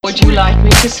Would you like me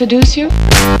to seduce you?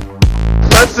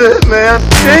 That's it, man.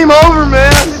 Game over,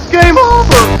 man. It's game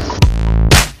over.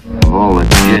 Of all the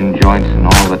gin joints in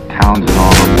all the towns in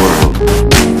all the world,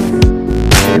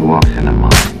 he walks into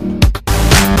mine.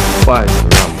 Why is the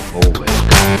rum always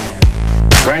gone?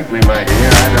 Frankly, my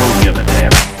dear, I don't give a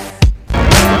damn.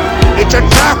 It's a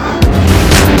trap!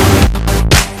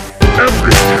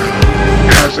 Every town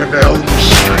has an Elm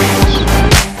Street.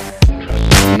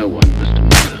 Trust no one, Mr.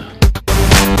 Miller.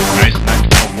 Nice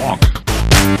night for a walk.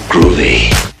 Groovy.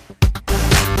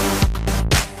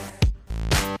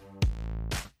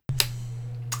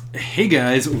 Hey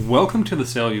guys, welcome to the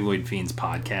Celluloid Fiends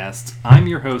podcast. I'm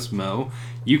your host, Mo.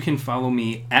 You can follow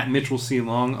me at Mitchell C.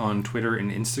 Long on Twitter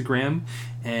and Instagram,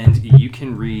 and you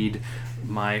can read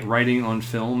my writing on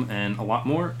film and a lot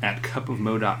more at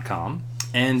cupofmo.com.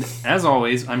 And as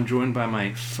always, I'm joined by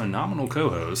my phenomenal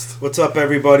co-host. What's up,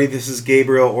 everybody? This is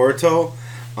Gabriel Orto.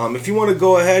 If you want to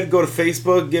go ahead, go to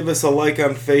Facebook, give us a like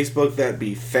on Facebook. That'd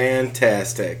be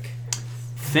fantastic.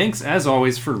 Thanks, as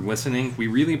always, for listening. We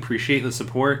really appreciate the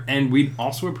support, and we'd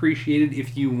also appreciate it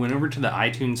if you went over to the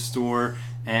iTunes store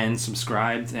and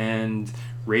subscribed and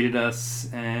rated us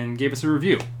and gave us a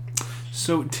review.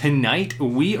 So tonight,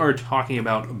 we are talking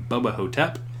about Bubba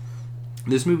Ho-Tep.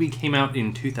 This movie came out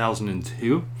in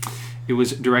 2002. It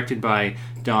was directed by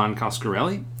Don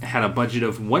Coscarelli, had a budget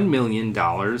of $1 million,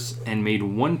 and made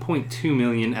 $1.2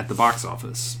 million at the box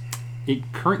office.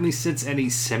 It currently sits at a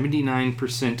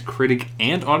 79% critic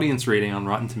and audience rating on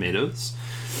Rotten Tomatoes,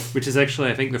 which is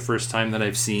actually, I think, the first time that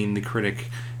I've seen the critic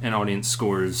and audience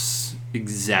scores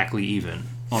exactly even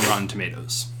on Rotten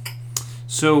Tomatoes.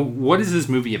 So, what is this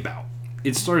movie about?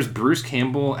 It stars Bruce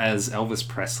Campbell as Elvis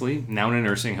Presley, now in a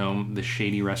nursing home, the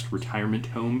Shady Rest Retirement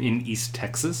Home in East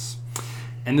Texas.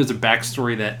 And there's a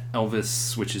backstory that Elvis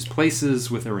switches places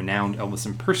with a renowned Elvis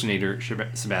impersonator,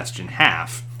 Sebastian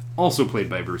Haff, also played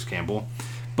by Bruce Campbell,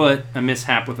 but a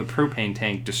mishap with a propane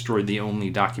tank destroyed the only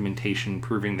documentation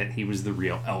proving that he was the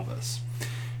real Elvis.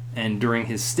 And during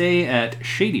his stay at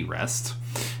Shady Rest,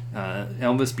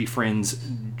 Elvis befriends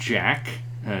Jack,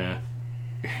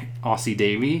 Aussie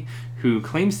Davy, who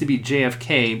claims to be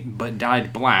JFK but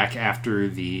died black after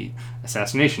the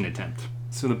assassination attempt.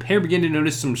 So the pair begin to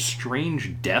notice some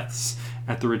strange deaths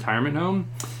at the retirement home,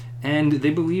 and they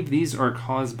believe these are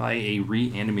caused by a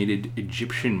reanimated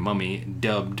Egyptian mummy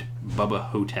dubbed Bubba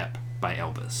Ho-Tep by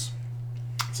Elvis.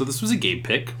 So this was a Gabe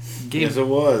pick. Gabe, Yes, it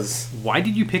was. why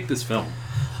did you pick this film?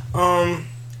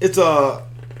 It's a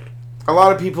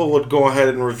lot of people would go ahead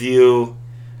and review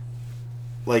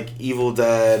like Evil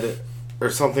Dead or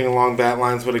something along that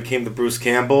lines when it came to Bruce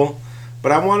Campbell.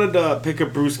 But I wanted to pick a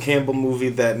Bruce Campbell movie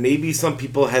that maybe some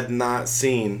people had not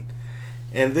seen.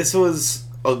 And this was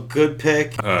a good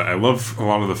pick. I love a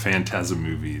lot of the Phantasm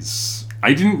movies.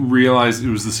 I didn't realize it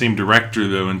was the same director,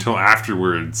 though, until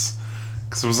afterwards.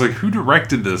 Because I was like, who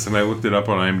directed this? And I looked it up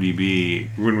on IMDb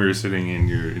when we were sitting in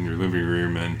your living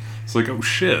room, and it's like, oh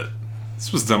shit,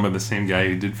 this was done by the same guy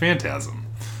who did Phantasm.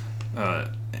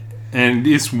 And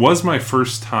this was my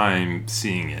first time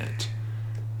seeing it.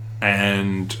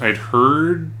 And I'd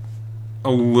heard a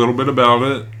little bit about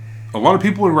it. A lot of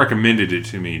people had recommended it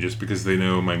to me just because they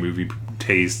know my movie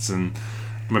tastes, and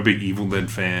I'm a big Evil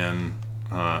Dead fan,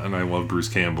 and I love Bruce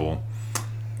Campbell.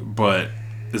 But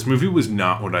this movie was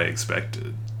not what I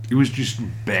expected. It was just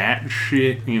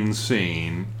batshit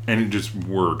insane, and it just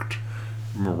worked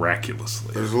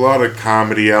miraculously. There's a lot of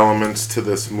comedy elements to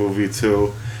this movie,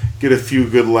 too. Get a few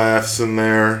good laughs in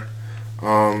there.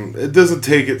 It doesn't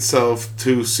take itself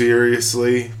too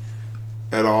seriously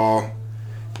at all.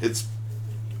 It's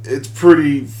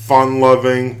pretty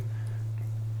fun-loving.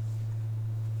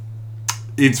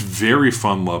 It's very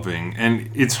fun-loving,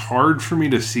 and it's hard for me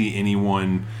to see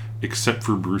anyone except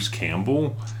for Bruce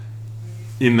Campbell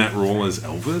in that role as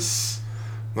Elvis.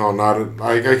 No,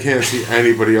 I can't see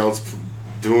anybody else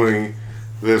doing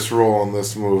this role in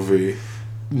this movie.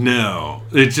 No,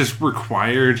 it just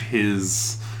required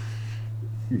his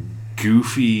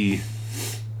goofy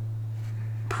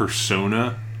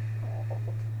persona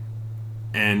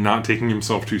and not taking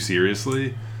himself too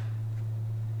seriously.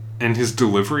 And his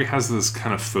delivery has this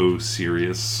kind of faux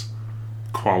serious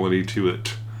quality to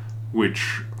it,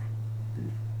 which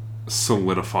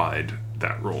solidified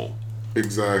that role.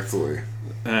 Exactly.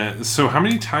 So how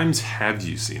many times have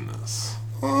you seen this?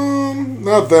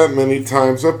 Not that many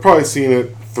times. I've probably seen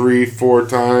it 3-4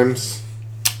 times.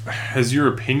 Has your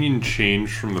opinion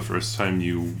changed from the first time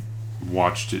you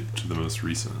watched it to the most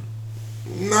recent?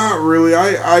 Not really.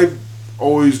 I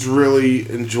always really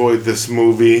enjoyed this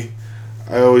movie.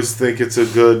 I always think it's a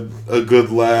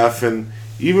good laugh, and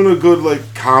even a good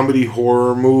like comedy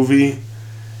horror movie.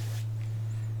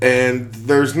 And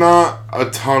there's not a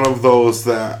ton of those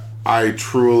that I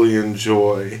truly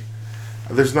enjoy.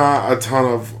 There's not a ton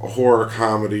of horror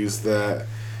comedies that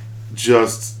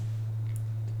just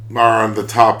are on the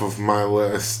top of my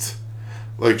list.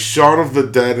 Like Shaun of the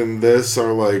Dead and this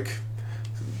are like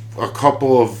a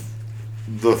couple of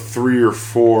the 3 or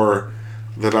 4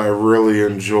 that I really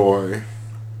enjoy.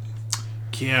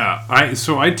 Yeah,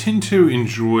 I tend to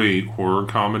enjoy horror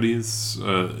comedies.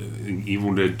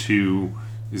 Evil Dead 2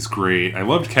 is great. I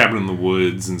loved Cabin in the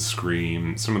Woods and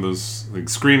Scream. Some of those, like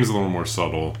Scream's a little more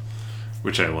subtle,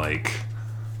 which I like.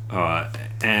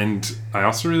 And I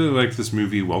also really like this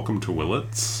movie, Welcome to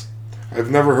Willits.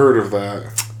 I've never heard of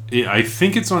that. I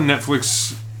think it's on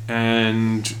Netflix,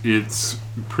 and it's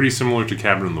pretty similar to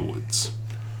Cabin in the Woods.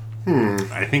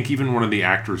 I think even one of the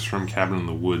actors from Cabin in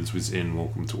the Woods was in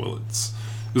Welcome to Willits.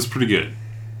 It was pretty good.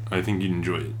 I think you'd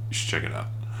enjoy it. You should check it out.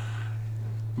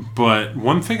 But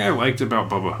one thing I liked about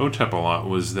Bubba Hotep a lot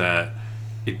was that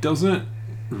it doesn't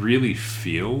really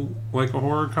feel like a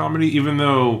horror comedy, even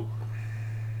though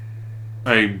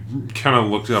I kind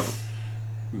of looked up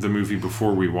the movie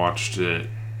before we watched it,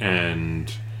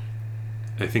 and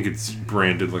I think it's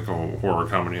branded like a horror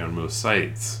comedy on most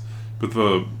sites. But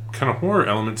the kind of horror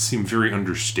elements seem very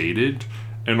understated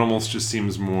and almost just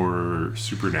seems more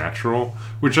supernatural,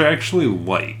 which I actually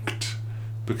liked.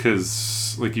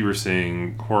 Because, like you were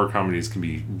saying, horror comedies can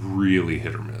be really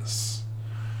hit or miss.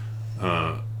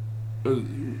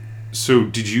 So,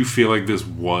 did you feel like this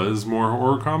was more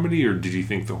horror comedy, or did you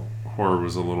think the horror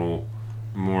was a little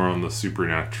more on the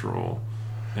supernatural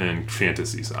and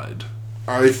fantasy side?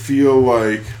 I feel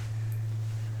like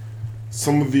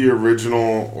some of the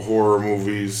original horror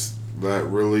movies that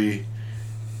really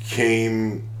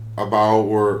came about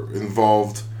were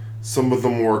involved some of the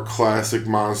more classic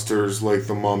monsters like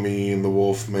the Mummy and the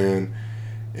Wolfman,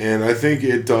 and I think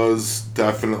it does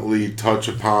definitely touch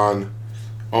upon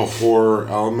a horror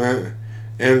element.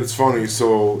 And it's funny,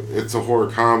 so it's a horror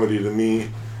comedy to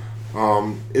me.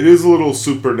 It is a little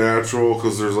supernatural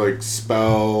because there's like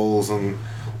spells and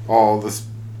all this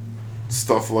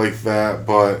stuff like that,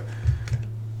 but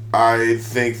I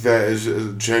think that is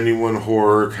a genuine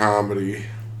horror comedy.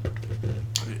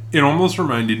 It almost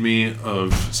reminded me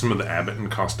of some of the Abbott and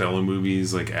Costello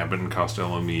movies, like Abbott and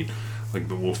Costello meet like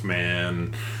the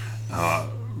Wolfman,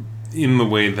 in the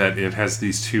way that it has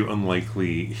these two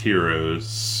unlikely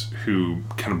heroes who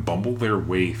kind of bumble their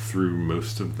way through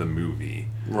most of the movie.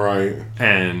 Right.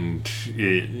 And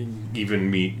even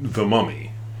meet the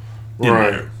Mummy in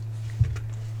right.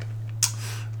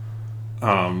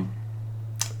 there.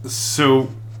 So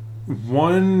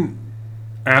one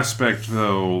aspect,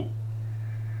 though,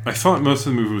 I thought most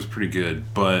of the movie was pretty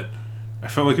good, but I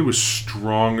felt like it was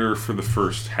stronger for the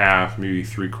first half, maybe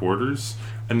 3/4,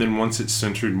 and then once it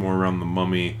centered more around the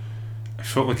Mummy, I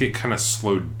felt like it kind of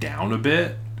slowed down a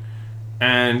bit,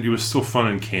 and it was still fun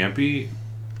and campy,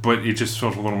 but it just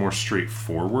felt a little more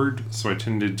straightforward, so I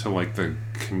tended to like the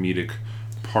comedic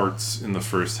parts in the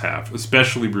first half,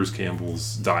 especially Bruce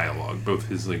Campbell's dialogue, both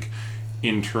his like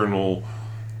internal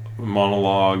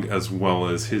monologue as well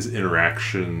as his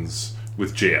interactions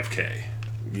with JFK.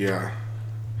 Yeah.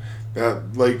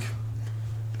 That, like,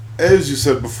 as you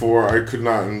said before, I could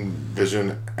not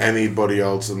envision anybody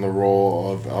else in the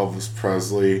role of Elvis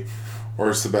Presley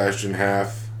or Sebastian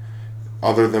Haff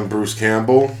other than Bruce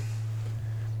Campbell.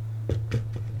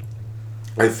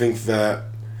 I think that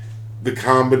the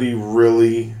comedy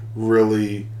really,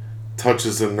 really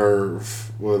touches a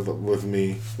nerve with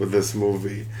me with this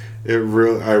movie. It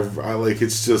really, I like,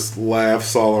 it's just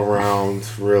laughs all around,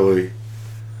 really.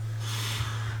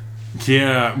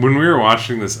 Yeah, when we were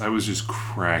watching this, I was just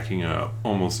cracking up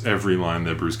almost every line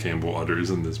that Bruce Campbell utters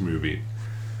in this movie.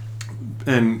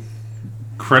 And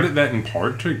credit that in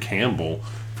part to Campbell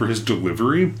for his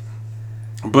delivery,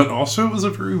 but also it was a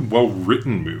very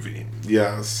well-written movie.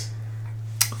 Yes.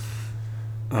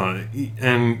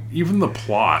 And even the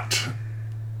plot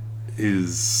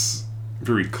is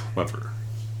very clever,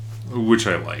 which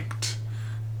I liked.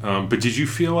 But did you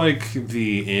feel like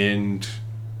the end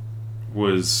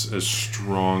was as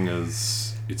strong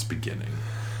as its beginning?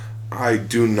 I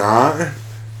do not,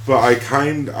 but I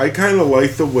kind of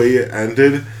like the way it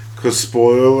ended, because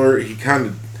spoiler,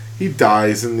 he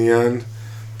dies in the end,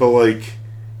 but like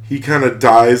he kind of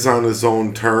dies on his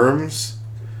own terms,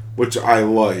 which I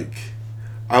like.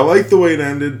 I like the way it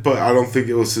ended, but I don't think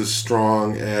it was as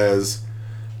strong as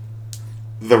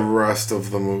the rest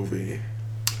of the movie.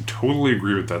 I totally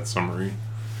agree with that summary.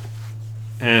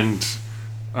 And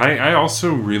I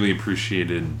also really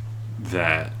appreciated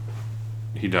that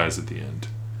he dies at the end.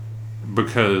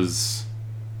 Because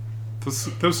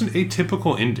that was an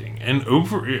atypical ending, and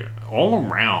all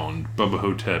around, Bubba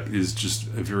Hotep is just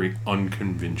a very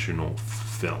unconventional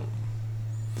film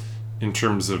in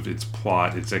terms of its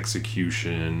plot, its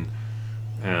execution,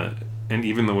 and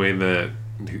even the way that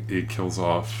it kills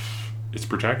off its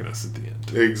protagonist at the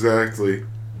end. Exactly.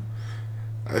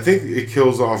 I think it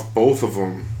kills off both of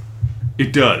them.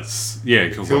 It does. Yeah,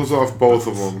 it kills off both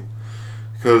of them.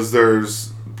 Because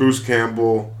there's Bruce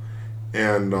Campbell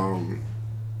and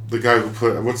the guy who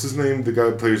plays... What's his name? The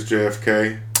guy who plays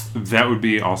JFK? That would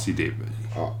be Ossie Davis.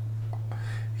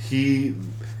 He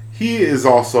is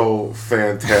also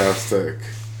fantastic.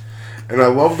 And I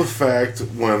love the fact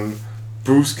when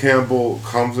Bruce Campbell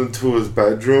comes into his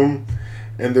bedroom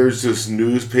and there's just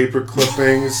newspaper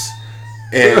clippings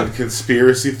and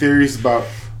conspiracy theories about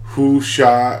who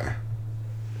shot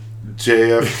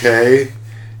JFK.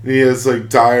 And he has like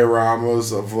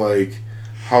dioramas of like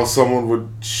how someone would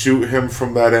shoot him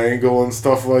from that angle and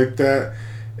stuff like that.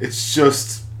 It's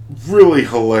just really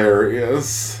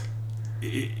hilarious.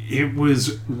 It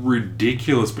was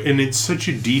ridiculous, and it's such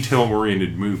a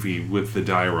detail-oriented movie with the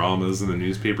dioramas and the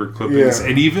newspaper clippings,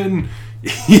 and even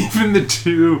the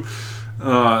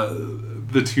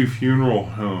two funeral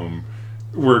home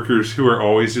workers who are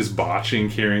always just botching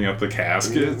carrying up the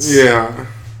caskets. Yeah,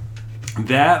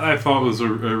 that I thought was a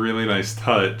really nice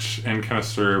touch, and kind of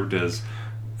served as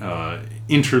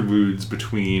interludes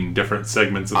between different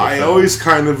segments of the film. I always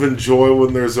kind of enjoy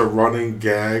when there's a running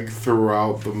gag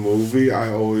throughout the movie.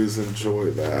 I always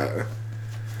enjoy that.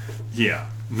 Yeah.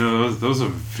 No, those a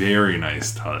very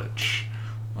nice touch.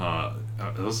 I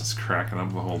was just cracking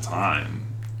up the whole time.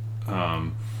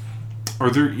 Are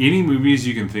there any movies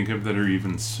you can think of that are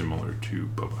even similar to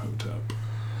Bubba Hotep?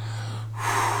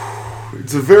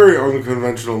 It's a very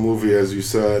unconventional movie, as you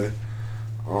said.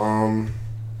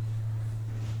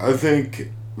 I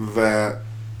think that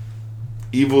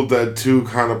Evil Dead 2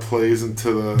 kind of plays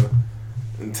into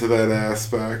that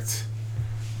aspect,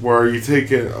 where you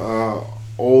take an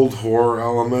old horror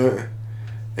element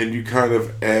and you kind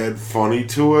of add funny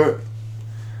to it,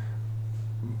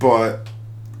 but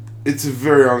it's a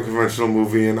very unconventional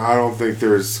movie, and I don't think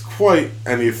there's quite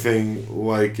anything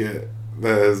like it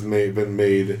that has been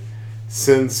made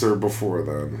since or before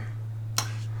then.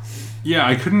 Yeah,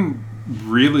 I couldn't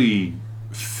really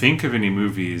think of any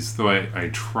movies, though I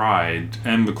tried,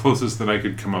 and the closest that I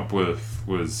could come up with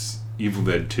was Evil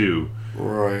Dead 2.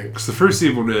 Right. Because the first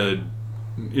Evil Dead,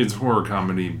 it's horror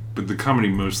comedy, but the comedy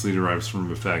mostly derives from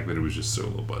the fact that it was just so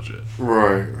low budget.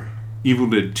 Right. Evil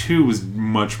Dead 2 was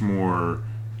much more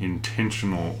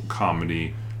intentional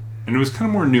comedy, and it was kind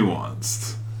of more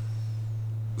nuanced,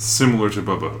 similar to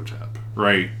Bubba Hotep,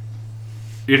 right?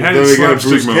 It had its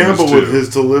slapstick moments too. With his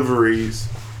deliveries,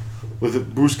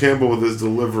 Bruce Campbell with his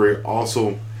delivery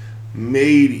also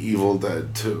made Evil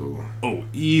Dead 2. Oh,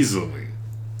 easily.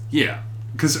 Yeah.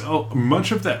 Because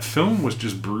much of that film was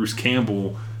just Bruce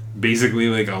Campbell basically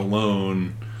like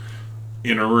alone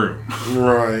in a room.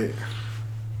 Right.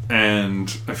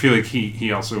 And I feel like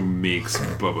he also makes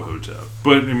Bubba Hotep.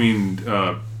 But, I mean,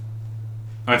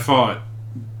 I thought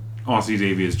Ossie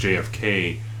Davies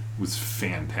JFK was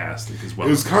fantastic as well.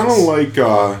 It was kind of like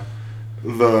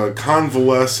the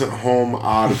Convalescent Home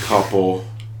Odd Couple.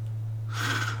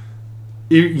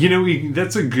 You know,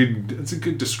 that's a good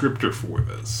descriptor for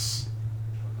this.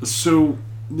 So,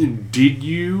 did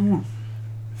you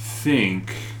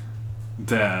think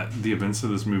that the events of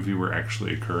this movie were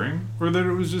actually occurring, or that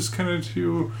it was just kind of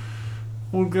two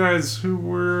old guys who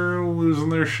were losing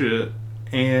their shit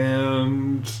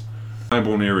and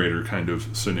Bible narrator kind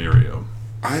of scenario?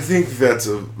 I think that's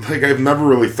I've never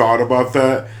really thought about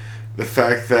that. The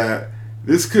fact that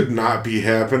this could not be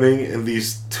happening and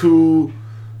these two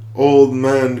old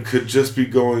men could just be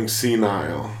going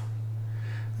senile.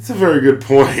 That's a very good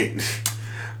point.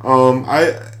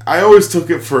 I always took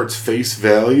it for its face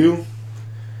value.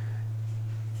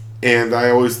 And I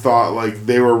always thought like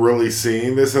they were really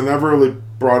seeing this. I never really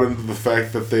brought into the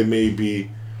fact that they may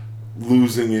be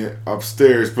losing it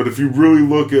upstairs. But if you really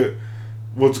look at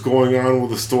what's going on with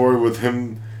the story with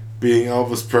him being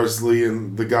Elvis Presley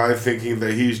and the guy thinking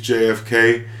that he's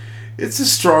JFK, it's a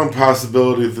strong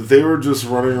possibility that they were just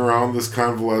running around this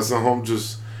convalescent home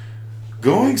just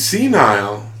going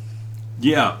senile.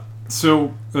 Yeah.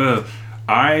 So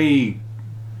I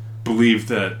believe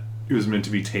that it was meant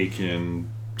to be taken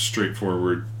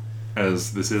straightforward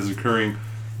as this is occurring.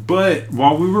 But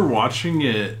while we were watching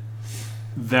it,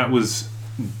 that was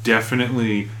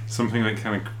definitely something that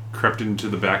kind of crept into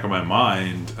the back of my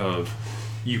mind of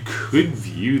you could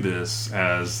view this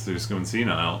as they're just going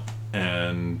senile,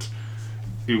 and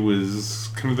it was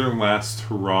kind of their last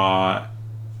hurrah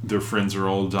their friends are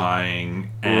all dying,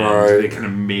 and Right. they kind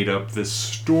of made up this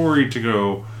story to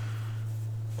go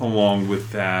along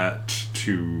with that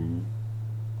to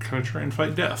kind of try and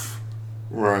fight death.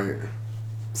 Right.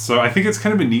 So I think it's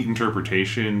kind of a neat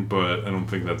interpretation, but I don't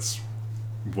think that's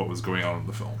what was going on in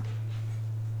the film.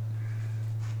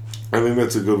 I think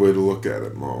that's a good way to look at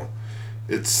it, Mo.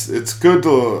 It's good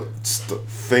to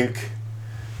think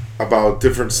about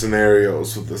different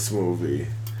scenarios with this movie.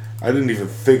 I didn't even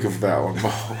think of that one,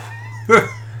 Mo.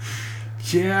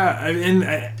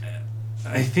 Yeah,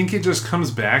 I think it just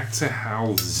comes back to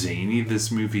how zany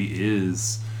this movie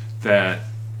is, that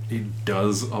it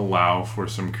does allow for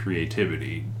some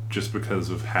creativity just because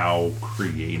of how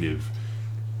creative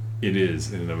it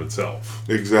is in and of itself.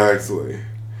 Exactly.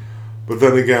 But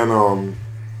then again,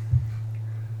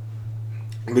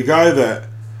 the guy that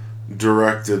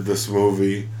directed this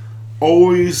movie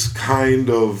always kind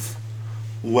of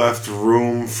left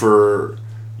room for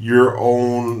your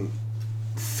own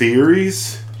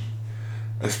theories,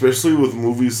 especially with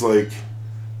movies like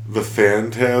The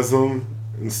Phantasm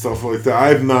and stuff like that.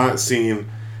 I've not seen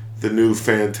the new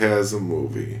Phantasm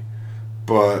movie,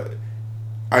 but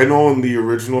I know in the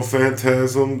original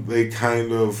Phantasm they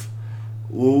kind of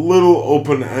little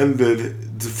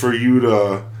open-ended for you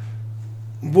to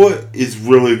what is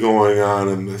really going on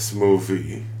in this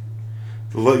movie,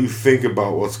 to let you think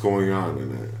about what's going on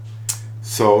in it.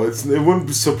 So it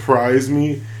wouldn't surprise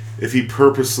me if he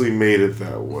purposely made it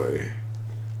that way.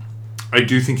 I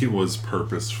do think it was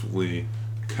purposefully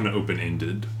kind of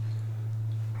open-ended.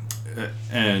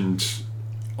 And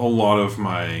a lot of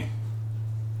my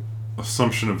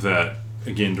assumption of that,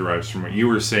 again, derives from what you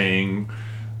were saying,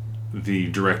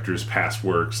 the director's past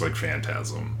works like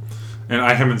Phantasm. And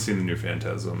I haven't seen the new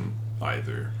Phantasm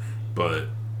either, but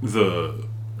the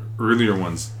earlier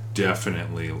ones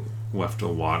definitely left a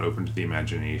lot open to the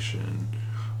imagination.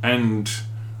 And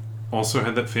also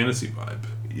had that fantasy vibe.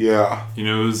 Yeah. You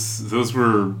know, those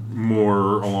were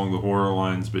more along the horror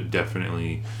lines, but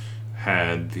definitely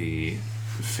had the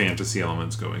fantasy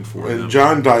elements going for them. And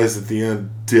John Dies at the End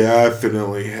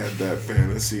definitely had that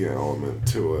fantasy element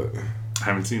to it. I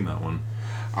haven't seen that one.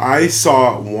 I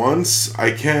saw it once.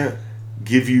 I can't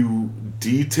give you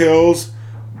details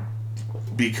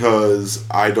because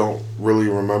I don't really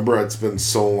remember. It's been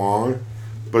so long.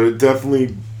 But it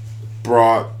definitely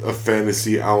brought a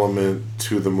fantasy element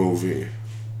to the movie.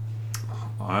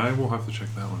 I will have to check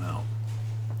that one out.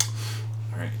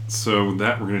 Alright, so with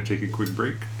that, we're going to take a quick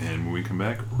break, and when we come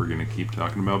back, we're going to keep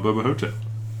talking about Bubba Hotep.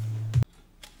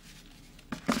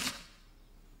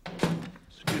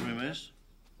 Excuse me, miss.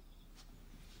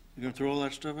 You gonna throw all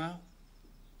that stuff out?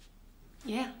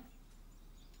 Yeah.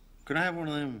 Could I have one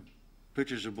of them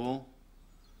pictures of Bull?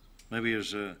 Maybe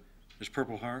his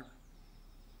Purple Heart?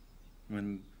 I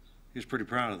mean, he was pretty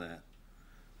proud of that.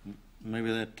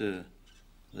 Maybe that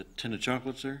tin of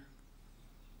chocolates there?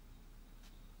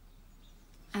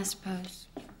 I suppose.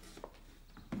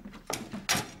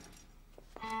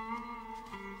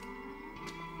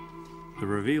 The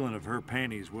revealing of her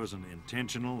panties wasn't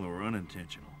intentional or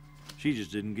unintentional. She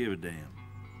just didn't give a damn.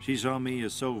 She saw me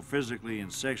as so physically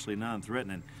and sexually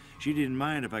non-threatening, she didn't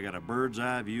mind if I got a bird's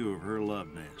eye view of her love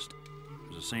nest. It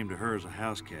was the same to her as a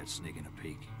house cat sneaking a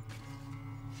peek.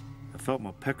 I felt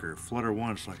my pecker flutter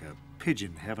once like a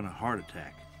pigeon having a heart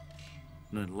attack,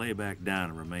 and then lay back down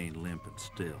and remain limp and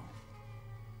still.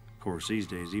 Of course, these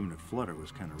days, even a flutter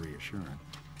was kind of reassuring.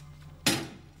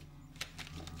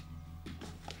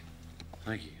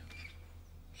 Thank you.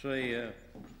 Say,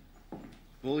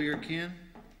 Bull, your kin?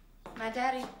 My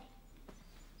daddy.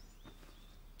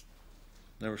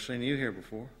 Never seen you here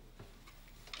before.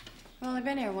 I've only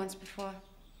been here once before,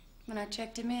 when I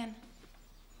checked him in.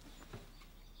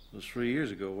 It was 3 years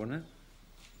ago, wasn't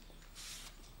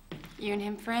it? You and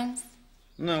him friends?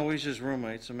 No, he's just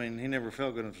roommates. I mean, he never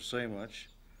felt good enough to say much.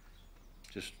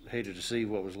 Just hated to see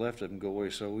what was left of him go away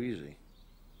so easy.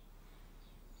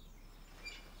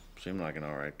 Seemed like an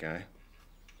all right guy.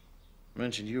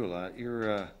 Mentioned you a lot.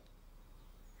 You're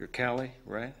Callie,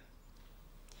 right?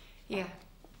 Yeah.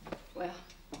 Well,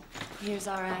 he was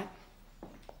all right.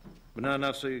 But not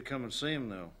enough so you'd come and see him,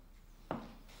 though.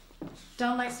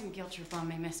 Don't lay some guilt trip on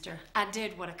me, mister. I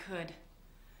did what I could.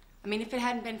 I mean, if it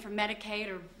hadn't been for Medicaid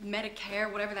or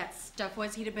Medicare, whatever that stuff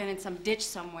was, he'd have been in some ditch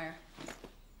somewhere.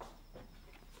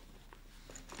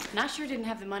 And I sure didn't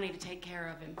have the money to take care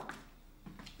of him.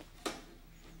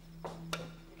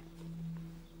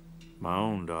 My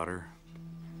own daughter.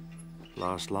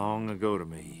 Lost long ago to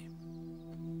me.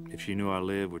 If she knew I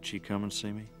lived, would she come and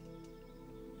see me?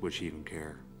 Would she even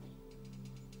care?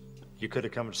 You could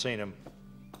have come and seen him.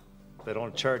 They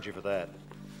don't charge you for that.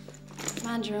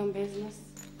 Mind your own business.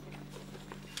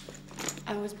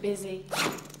 I was busy.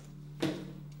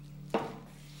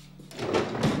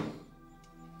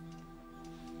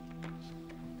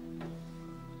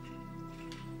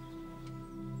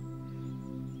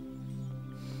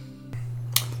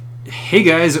 Hey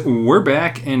guys, we're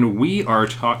back and we are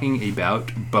talking about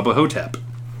Bubba Hotep.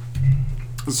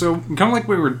 So, kind of like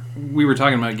we were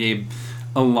talking about, Gabe,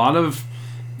 a lot of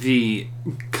the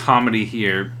comedy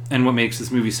here and what makes this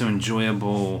movie so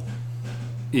enjoyable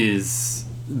is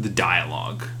the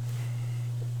dialogue.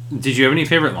 Did you have any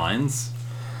favorite lines?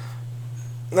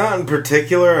 Not in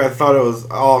particular. I thought it was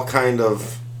all kind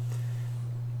of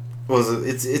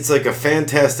it's like a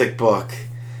fantastic book.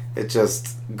 It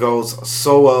just goes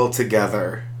so well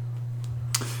together.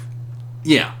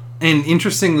 Yeah. And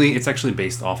interestingly, it's actually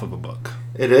based off of a book.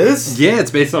 It is? Yeah,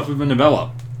 it's based off of a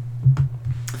novella.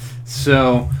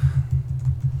 So,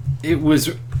 it was,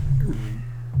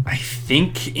 I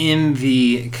think, in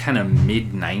the kind of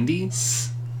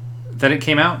mid-90s that it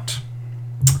came out.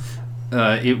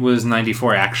 It was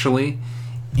 94, actually.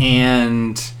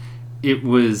 And it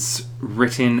was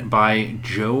written by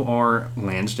Joe R.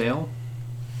 Lansdale.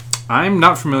 I'm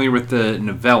not familiar with the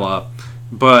novella,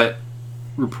 but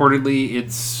reportedly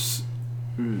it's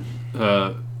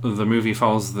the movie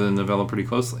follows the novella pretty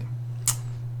closely.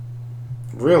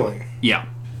 Really? Yeah.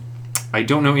 I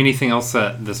don't know anything else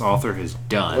that this author has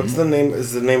done. What's the name?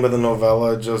 Is the name of the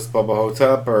novella just Bubba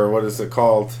Hotep, or what is it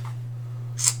called?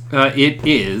 It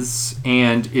is,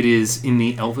 and it is in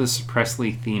the Elvis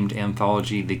Presley themed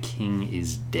anthology The King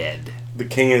is Dead. The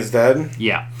King is Dead?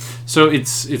 Yeah. So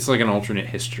it's like an alternate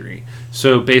history.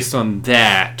 So based on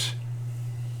that,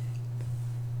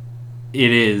 it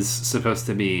is supposed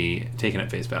to be taken at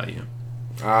face value.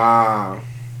 Ah.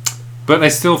 But I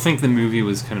still think the movie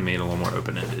was kind of made a little more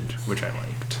open-ended, which I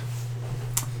liked.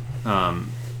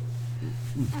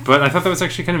 But I thought that was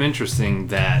actually kind of interesting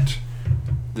that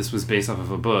this was based off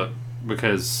of a book,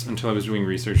 because until I was doing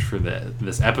research for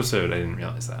this episode, I didn't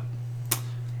realize that.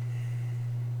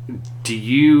 Do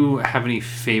you have any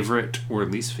favorite or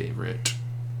least favorite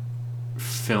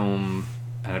film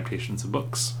adaptations of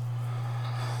books?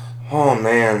 Oh,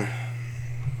 man.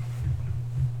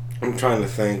 I'm trying to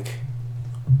think.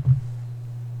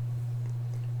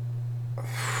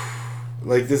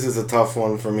 Like, this is a tough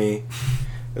one for me.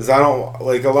 Because I don't...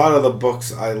 Like, a lot of the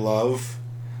books I love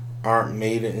aren't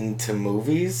made into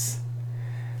movies.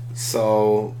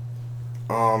 So,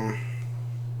 I'll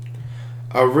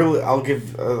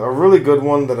give a really good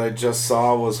one that I just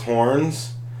saw was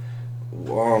Horns,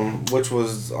 which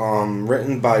was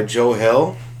written by Joe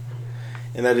Hill,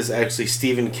 and that is actually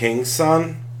Stephen King's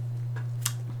son.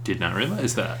 Did not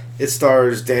realize that. It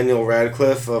stars Daniel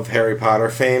Radcliffe of Harry Potter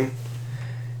fame.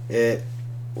 It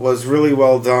was really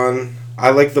well done. I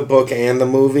like the book and the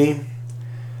movie.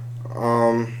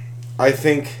 I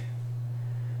think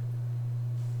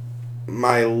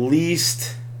my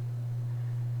least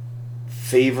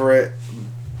favorite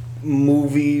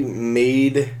movie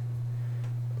made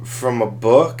from a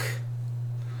book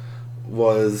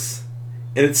was,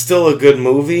 and it's still a good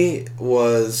movie,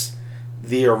 was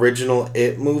the original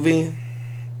It movie.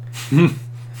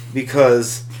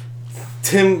 Because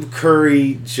Tim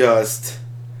Curry just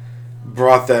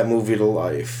brought that movie to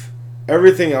life.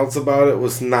 Everything else about it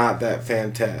was not that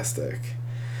fantastic.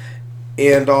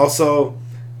 And also,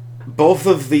 both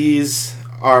of these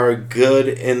are good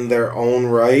in their own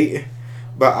right,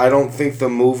 but I don't think the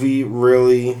movie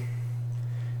really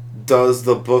does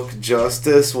the book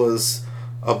justice. Was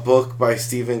a book by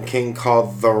Stephen King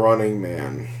called The Running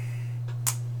Man.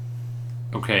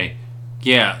 Okay.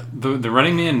 Yeah, the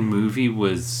Running Man movie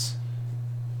was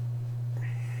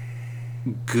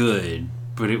good,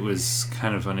 but it was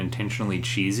kind of unintentionally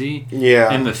cheesy.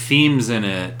 Yeah. And the themes in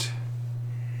it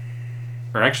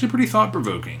are actually pretty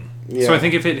thought-provoking. Yeah. So I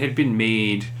think if it had been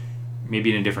made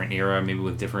maybe in a different era, maybe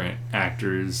with different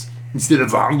actors, instead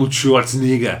of Arnold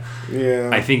Schwarzenegger, yeah,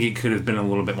 I think it could have been a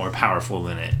little bit more powerful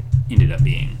than it ended up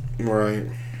being. Right.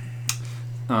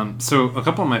 So a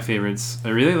couple of my favorites, I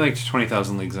really liked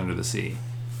 20,000 Leagues Under the Sea.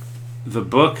 The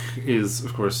book is,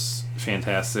 of course,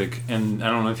 fantastic, and I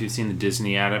don't know if you've seen the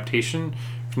Disney adaptation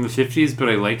from the 50s, but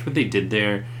I liked what they did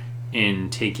there in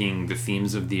taking the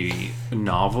themes of the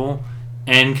novel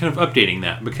and kind of updating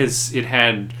that, because it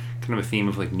had kind of a theme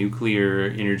of like nuclear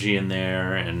energy in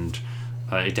there, and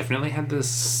it definitely had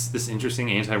this interesting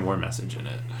anti-war message in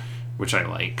it, which I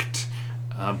liked.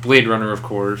 Blade Runner, of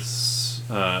course,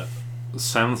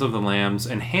 Silence of the Lambs,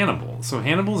 and Hannibal. So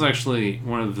Hannibal is actually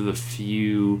one of the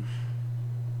few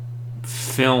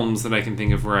films that I can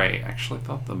think of where I actually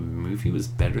thought the movie was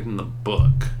better than the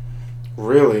book.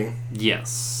 Really?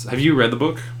 Yes. Have you read the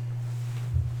book?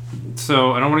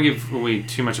 So, I don't want to give away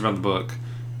too much about the book,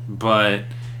 but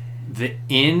the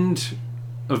end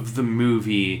of the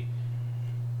movie,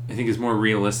 I think, is more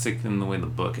realistic than the way the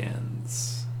book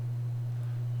ends.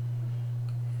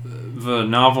 The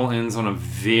novel ends on a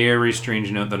very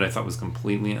strange note that I thought was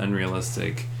completely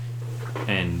unrealistic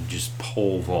and just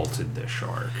pole vaulted the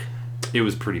shark. It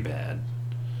was pretty bad.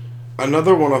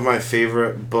 Another one of my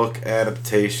favorite book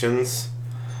adaptations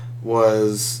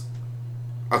was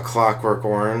A Clockwork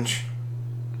Orange.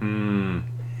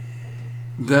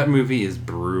 That movie is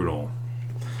brutal.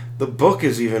 The book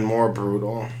is even more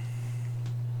brutal.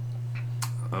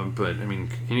 But, I mean,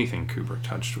 anything Kubrick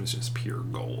touched was just pure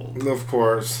gold. Of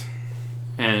course.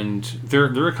 And there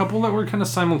are a couple that were kind of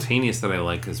simultaneous that I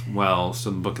like as well.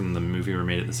 So the book and the movie were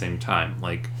made at the same time.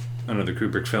 Like another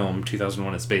Kubrick film,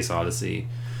 2001: A Space Odyssey.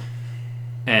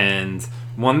 And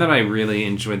one that I really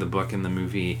enjoyed the book and the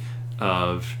movie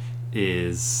of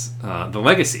is The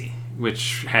Legacy,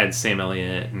 which had Sam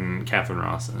Elliott and Catherine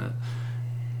Ross in it.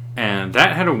 And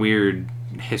that had a weird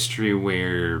history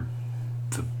where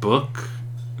the book,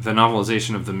 the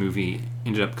novelization of the movie,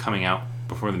 ended up coming out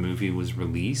before the movie was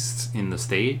released in the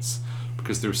States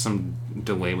because there was some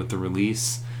delay with the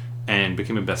release, and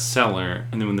became a bestseller.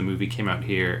 And then when the movie came out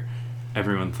here,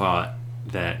 everyone thought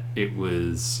that it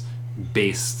was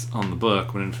based on the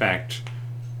book, when in fact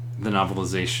the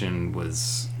novelization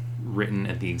was written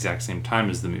at the exact same time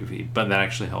as the movie, but that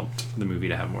actually helped the movie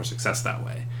to have more success that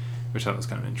way, which I thought was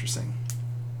kind of interesting.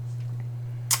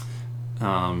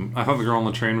 I thought The Girl on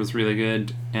the Train was really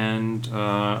good, and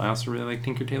I also really liked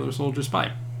Tinker Tailor Soldier Spy.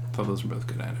 I thought those were both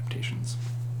good adaptations.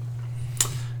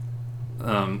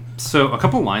 So a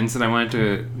couple lines that I wanted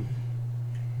to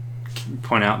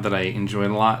point out that I enjoyed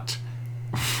a lot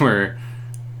were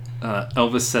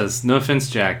Elvis says, "No offense,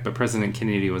 Jack, but President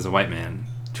Kennedy was a white man."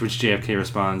 To which JFK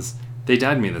responds, "They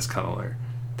dyed me this color.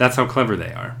 That's how clever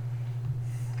they are."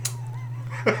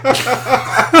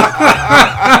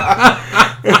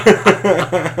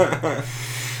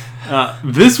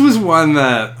 This was one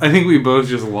that I think we both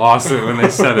just lost it when they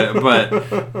said it, but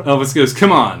Elvis goes,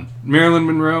 "Come on, Marilyn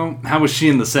Monroe, how was she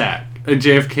in the sack?" And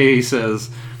JFK says,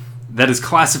 "That is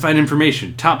classified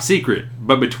information, top secret,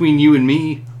 but between you and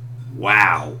me,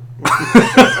 wow."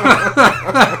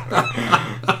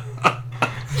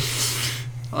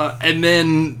 And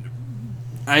then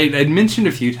I'd mentioned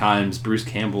a few times Bruce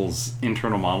Campbell's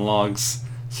internal monologues.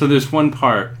 So there's one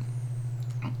part,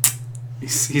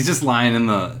 he's just lying in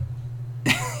the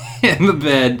in the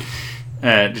bed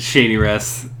at Shady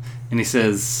Rest, and he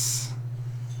says,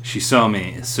 "She saw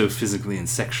me as so physically and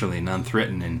sexually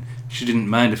non-threatening, she didn't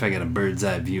mind if I got a bird's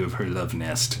eye view of her love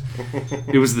nest.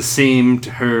 It was the same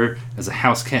to her as a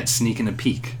house cat sneaking a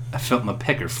peek. I felt my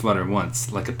pecker flutter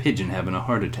once, like a pigeon having a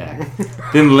heart attack,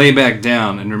 then lay back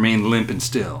down and remain limp and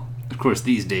still. Of course,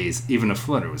 these days, even a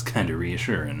flutter was kind of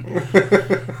reassuring."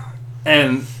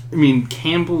 And, I mean,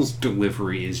 Campbell's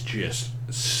delivery is just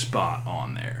spot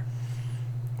on there.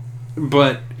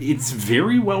 But it's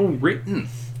very well written.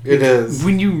 It is.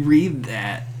 When you read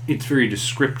that, it's very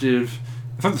descriptive.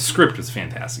 I thought the script was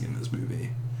fantastic in this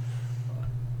movie.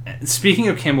 Speaking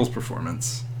of Campbell's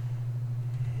performance,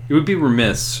 it would be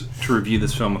remiss to review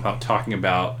this film without talking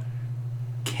about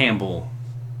Campbell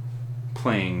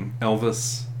playing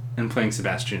Elvis and playing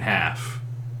Sebastian Haff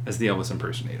as the Elvis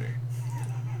impersonator.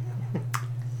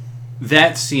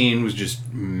 That scene was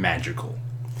just magical.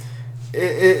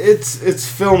 It's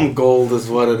film gold is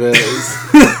what it is.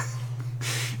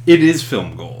 It is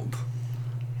film gold.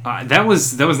 That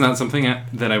was not something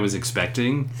that I was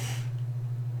expecting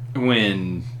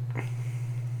when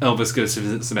Elvis goes to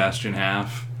visit Sebastian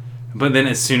Haff. But then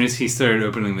as soon as he started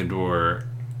opening the door,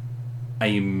 I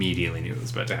immediately knew it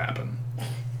was about to happen.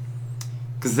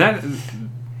 Because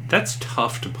that's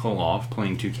tough to pull off,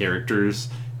 playing two characters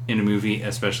in a movie,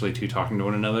 especially two talking to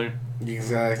one another.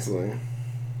 Exactly.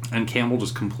 And Campbell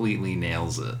just completely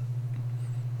nails it.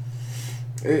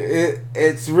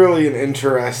 It's really an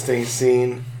interesting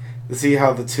scene to see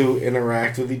how the two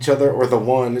interact with each other, or the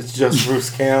one, it's just Bruce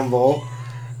Campbell.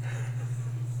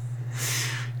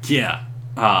 Yeah.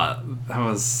 That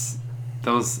was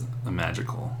a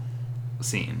magical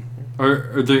scene.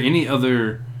 Are there any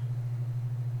other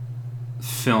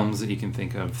films that you can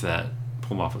think of that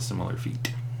pulled off a similar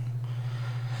feat?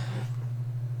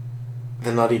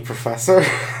 The Nutty Professor.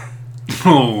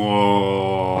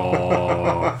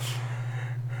 Oh.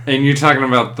 And you're talking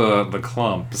about the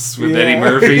clumps with Eddie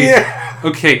Murphy. Yeah.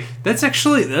 Okay, that's a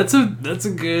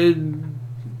good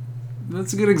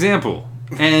example.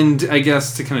 And I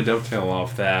guess to kind of dovetail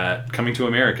off that, Coming to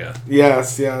America.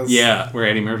 Yes. Yeah, where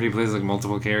Eddie Murphy plays like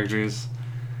multiple characters.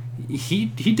 He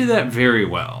did that very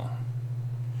well.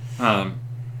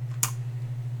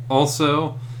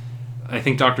 Also, I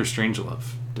think Dr.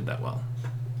 Strangelove did that well.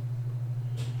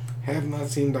 Have not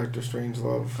seen Dr.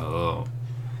 Strangelove. Oh.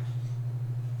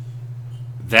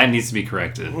 That needs to be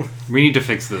corrected. We need to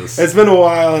fix this. It's been a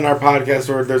while in our podcast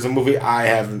where there's a movie I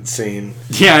haven't seen.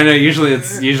 Yeah, I know. Usually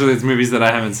it's movies that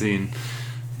I haven't seen.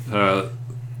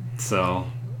 So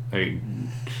I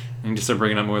can just start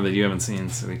bringing up more that you haven't seen,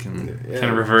 so we can kind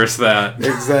of reverse that.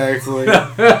 Exactly.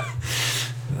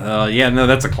 Yeah, no,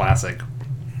 that's a classic.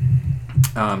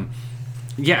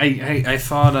 Yeah, I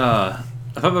thought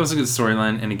that was a good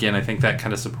storyline, and again, I think that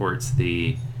kind of supports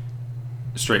the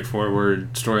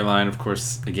straightforward storyline. Of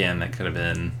course, again, that could have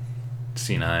been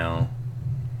senile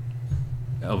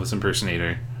Elvis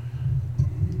impersonator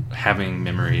having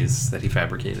memories that he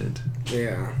fabricated.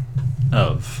 Yeah.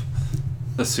 Of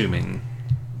assuming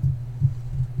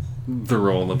the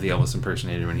role of the Elvis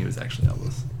impersonator when he was actually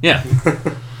Elvis. Yeah.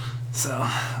 So,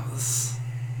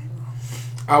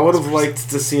 I would have liked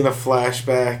to seen a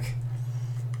flashback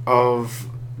of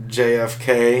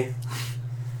JFK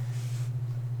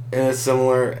in a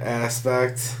similar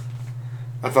aspect.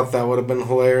 I thought that would have been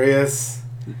hilarious.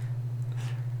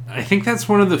 I think that's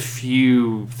one of the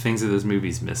few things that this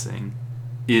movie's missing,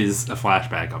 is a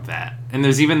flashback of that. And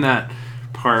there's even that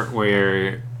part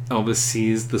where Elvis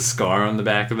sees the scar on the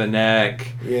back of the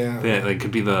neck. Yeah. That like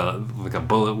could be like a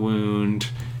bullet wound.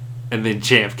 And then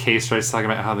JFK starts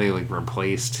talking about how they like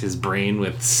replaced his brain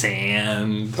with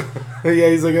sand. Yeah,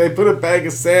 he's like, I put a bag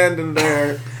of sand in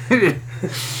there.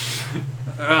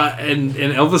 And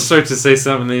Elvis starts to say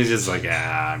something, and he's just like,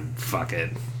 fuck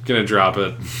it, gonna drop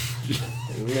it.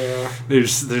 Yeah.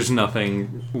 There's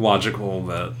nothing logical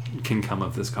that can come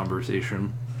of this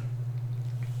conversation.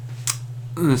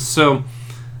 So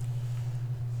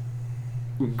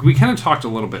we kind of talked a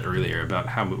little bit earlier about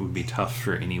how it would be tough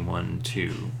for anyone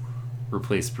to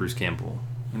replace Bruce Campbell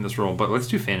in this role, but let's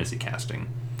do fantasy casting.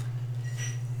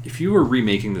 If you were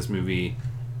remaking this movie,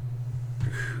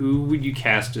 who would you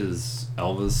cast as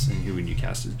Elvis and who would you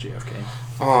cast as JFK?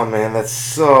 Oh man, that's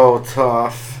so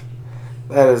tough.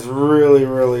 That is really,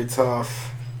 really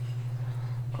tough.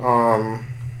 I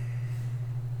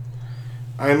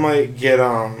might get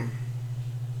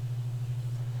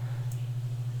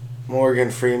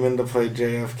Morgan Freeman to play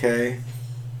JFK.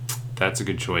 That's a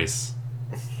good choice.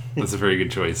 That's a very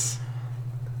good choice.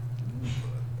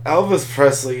 Elvis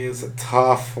Presley is a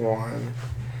tough one.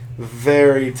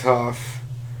 Very tough.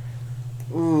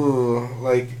 Ooh,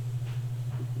 like...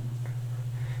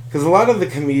 Because a lot of the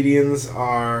comedians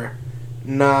are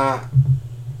not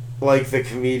like the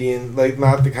comedian... Like,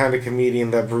 not the kind of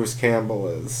comedian that Bruce Campbell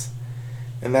is.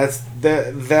 And that's...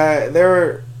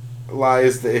 There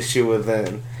lies the issue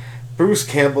within. Bruce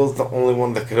Campbell's the only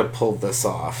one that could have pulled this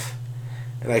off.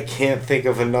 And I can't think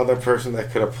of another person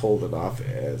that could have pulled it off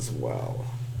as well.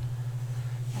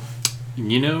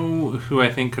 You know who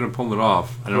I think could have pulled it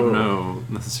off? I don't know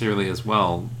necessarily as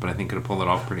well, but I think could have pulled it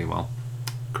off pretty well.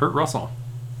 Kurt Russell.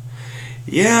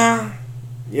 Yeah.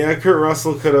 Yeah, Kurt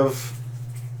Russell could have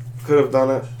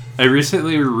done it. I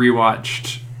recently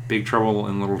rewatched Big Trouble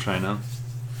in Little China.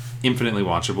 Infinitely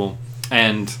watchable.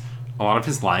 And a lot of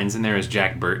his lines in there as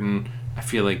Jack Burton, I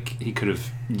feel like he could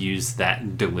have used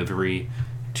that delivery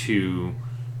to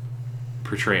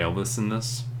portray Elvis in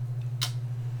this.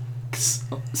 'Cause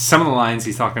some of the lines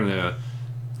he's talking to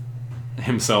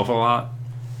himself a lot,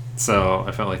 so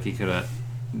I felt like he could have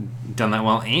done that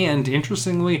well. And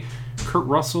interestingly, Kurt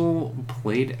Russell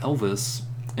played Elvis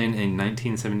in a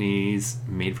 1970s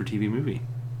made-for-TV movie.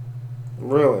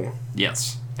 Really?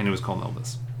 Yes, and it was called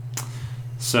Elvis.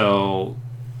 So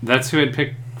that's who I'd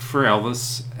pick for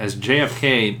Elvis. As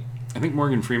JFK, I think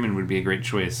Morgan Freeman would be a great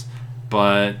choice,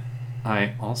 but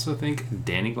I also think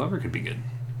Danny Glover could be good.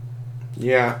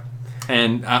 Yeah.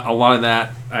 And a lot of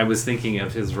that, I was thinking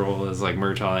of his role as like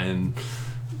Murtaugh in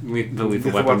the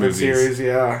Lethal Weapon movies. Series,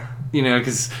 yeah. You know,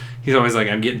 because he's always like,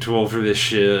 I'm getting too old for this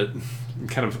shit.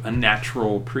 Kind of a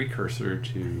natural precursor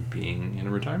to being in a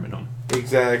retirement home.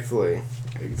 Exactly.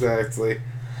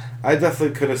 I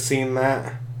definitely could have seen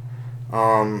that.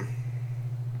 I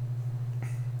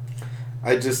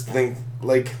just think,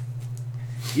 like,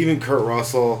 even Kurt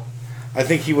Russell, I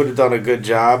think he would have done a good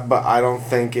job, but I don't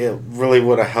think it really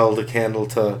would have held a candle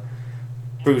to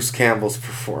Bruce Campbell's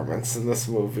performance in this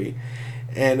movie.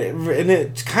 And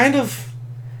it kind of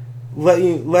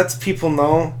lets people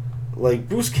know, like,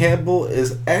 Bruce Campbell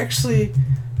is actually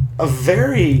a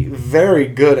very, very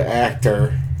good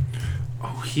actor.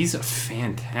 Oh, he's a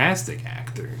fantastic actor.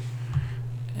 actor.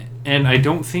 And I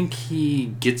don't think he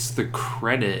gets the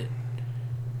credit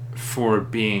for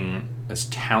being as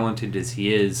talented as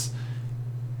he is.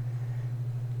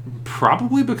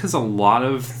 Probably because a lot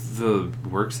of the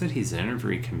works that he's in are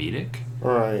very comedic.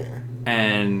 Right.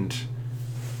 And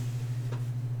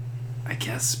I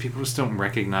guess people just don't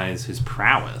recognize his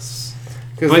prowess.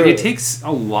 But it takes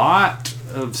a lot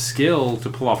of skill to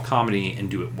pull off comedy and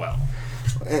do it well.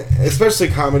 Especially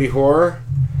comedy horror.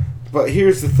 But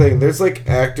here's the thing. There's like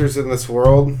actors in this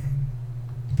world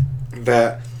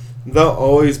that they'll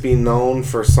always be known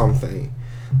for something.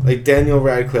 Like Daniel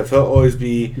Radcliffe, he'll always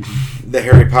be the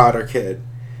Harry Potter kid.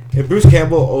 And Bruce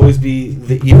Campbell will always be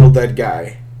the Evil Dead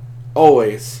guy.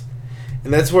 Always.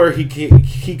 And that's where he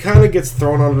kind of gets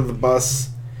thrown under the bus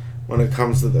when it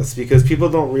comes to this. Because people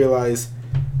don't realize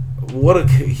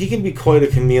he can be quite a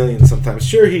chameleon sometimes.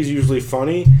 Sure, he's usually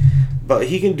funny, but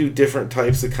he can do different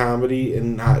types of comedy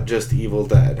and not just Evil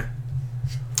Dead.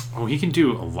 Oh, he can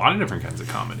do a lot of different kinds of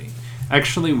comedy.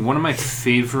 Actually, one of my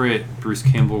favorite Bruce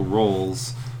Campbell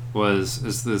roles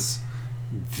was this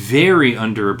very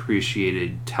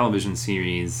underappreciated television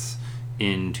series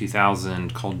in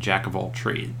 2000 called Jack of All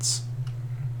Trades.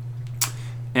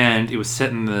 And it was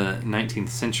set in the 19th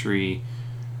century,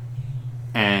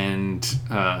 and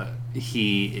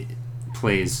he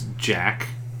plays Jack,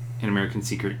 an American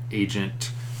secret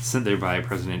agent sent there by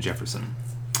President Jefferson.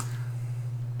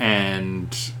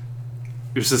 And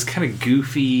it was this kind of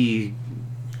goofy,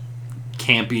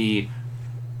 campy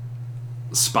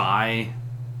spy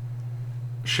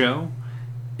show.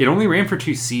 It only ran for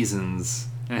 2 seasons,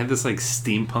 and it had this like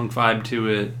steampunk vibe to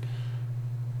it.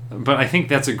 But I think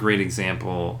that's a great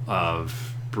example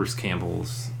of Bruce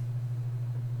Campbell's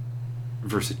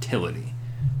versatility.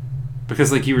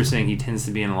 Because like you were saying, he tends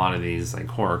to be in a lot of these like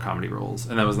horror comedy roles,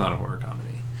 and that was not a horror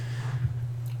comedy.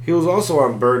 He was also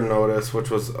on Burn Notice, which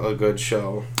was a good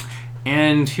show.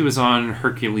 And he was on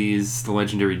Hercules, The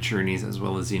Legendary Journeys, as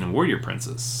well as Xena Warrior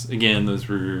Princess. Again, those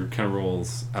were kind of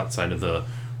roles outside of the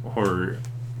horror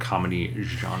comedy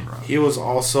genre. He was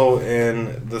also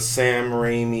in the Sam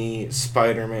Raimi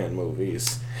Spider-Man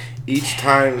movies. Each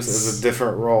time is a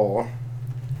different role.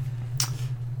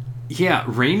 Yeah,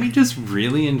 Raimi just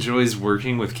really enjoys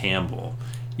working with Campbell.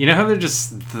 You know how they're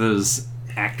just those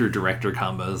actor-director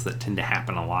combos that tend to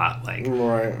happen a lot, like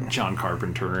right. John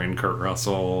Carpenter and Kurt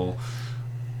Russell,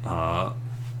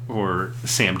 or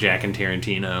Sam Jack and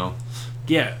Tarantino.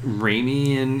 Yeah,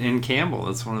 Raimi and Campbell,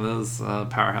 it's one of those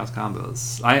powerhouse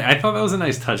combos. I thought that was a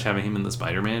nice touch having him in the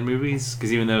Spider-Man movies,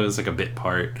 because even though it was like a bit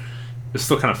part, it was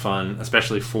still kind of fun,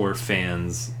 especially for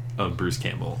fans of Bruce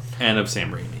Campbell and of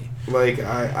Sam Raimi. Like,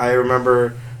 I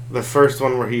remember the first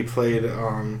one where he played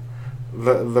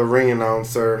the ring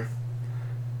announcer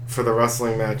for the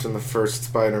wrestling match in the first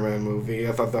Spider-Man movie.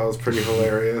 I thought that was pretty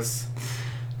hilarious.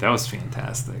 That was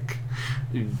fantastic.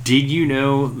 Did you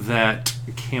know that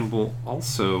Campbell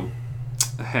also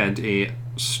had a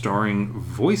starring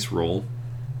voice role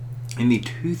in the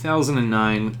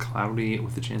 2009 Cloudy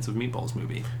with a Chance of Meatballs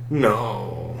movie?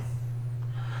 No.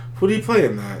 Who did he play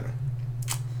in that?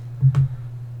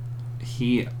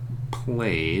 He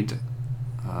played...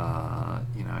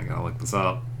 I gotta look this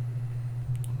up,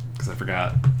 because I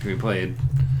forgot who he played.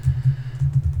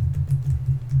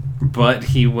 But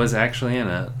he was actually in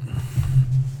it.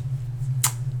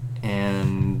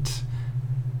 And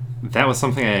that was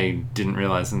something I didn't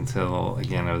realize until,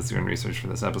 again, I was doing research for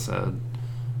this episode.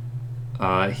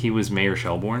 He was Mayor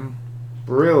Shelbourne.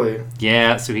 Really?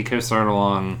 Yeah, so he co-starred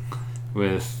along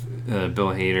with Bill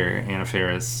Hader, Anna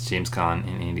Faris, James Caan,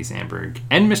 and Andy Samberg.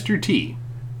 And Mr. T.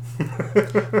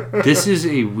 This is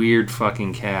a weird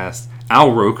fucking cast.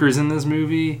 Al Roker's in this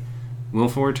movie. Will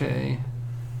Forte.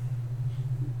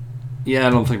 Yeah, I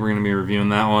don't think we're going to be reviewing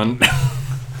that one.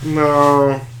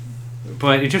 No.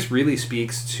 But it just really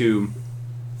speaks to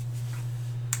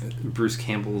Bruce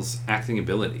Campbell's acting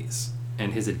abilities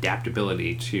and his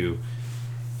adaptability to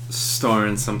star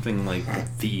in something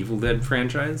like the Evil Dead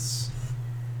franchise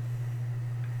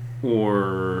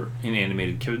or an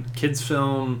animated kids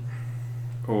film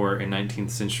or a 19th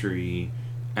century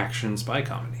action spy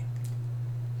comedy.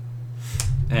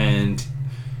 And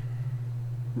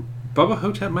Bubba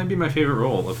Hotep might be my favorite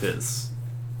role of his.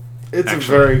 It's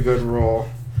actually a very good role.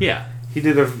 Yeah. He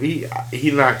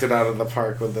knocked it out of the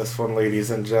park with this one,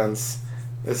 ladies and gents.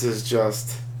 This is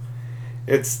just...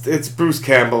 It's Bruce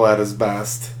Campbell at his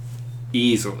best.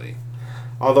 Easily.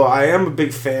 Although I am a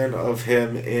big fan of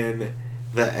him in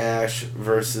the Ash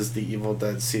versus the Evil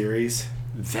Dead series.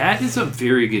 That is a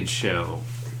very good show.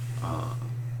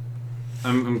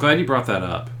 I'm glad you brought that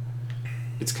up.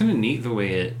 It's kind of neat the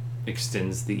way it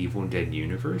extends the Evil Dead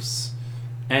universe.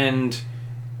 And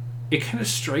it kind of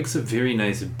strikes a very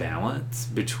nice balance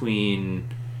between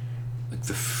like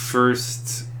the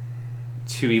first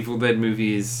two Evil Dead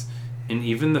movies and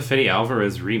even the Fede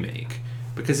Alvarez remake,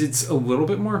 because it's a little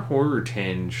bit more horror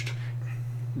tinged,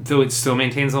 though it still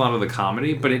maintains a lot of the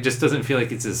comedy, but it just doesn't feel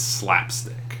like it's as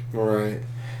slapstick. Right.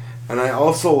 And I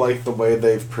also like the way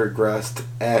they've progressed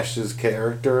Ash's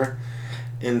character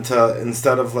into,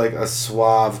 instead of like a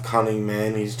suave, cunning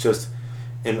man, he's just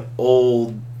an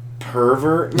old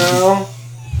pervert now.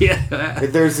 Yeah.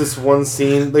 Like, there's this one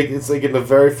scene, like it's like in the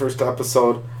very first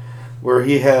episode, where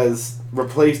he has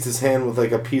replaced his hand with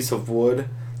like a piece of wood,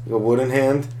 like a wooden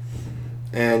hand,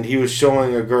 and he was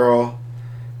showing a girl,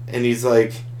 and he's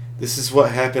like, "This is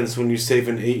what happens when you save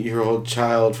an 8-year-old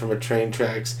child from a train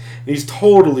tracks." And he's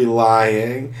totally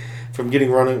lying from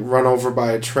getting run over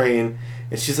by a train,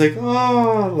 and she's like,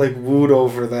 "Oh," like wooed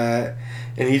over that.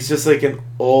 And he's just like an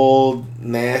old,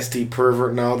 nasty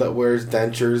pervert now that wears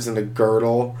dentures and a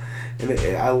girdle. And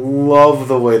I love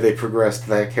the way they progressed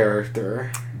that character.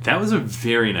 That was a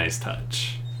very nice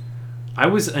touch. I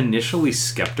was initially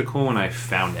skeptical when I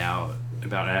found out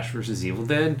about Ash vs. Evil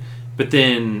Dead, but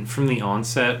then from the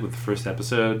onset with the first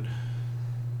episode,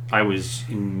 I was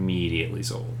immediately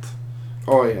sold.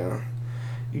 Oh, yeah.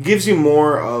 It gives you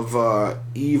more of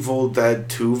Evil Dead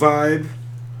 2 vibe,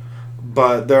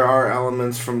 but there are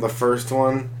elements from the first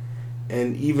one,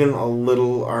 and even a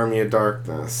little Army of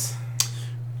Darkness.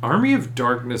 Army of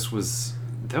Darkness was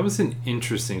an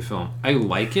interesting film. I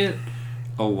like it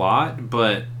a lot,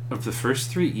 but of the first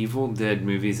 3 Evil Dead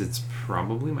movies, it's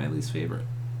probably my least favorite.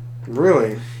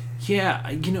 Really? Yeah,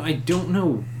 I don't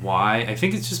know why. I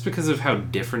think it's just because of how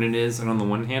different it is, and on the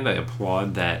one hand, I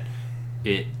applaud that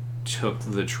it took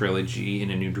the trilogy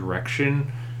in a new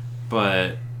direction,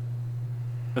 but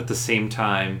at the same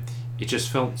time, it just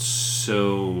felt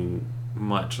so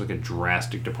much like a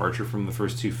drastic departure from the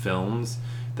first 2 films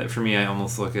that for me, I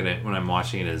almost look at it when I'm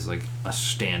watching it as like a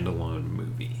standalone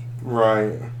movie.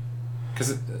 Right.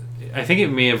 Because I think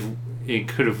it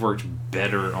could have worked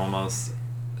better almost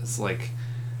as like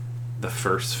the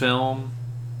first film,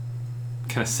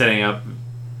 kind of setting up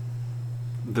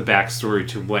the backstory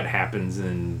to what happens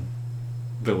in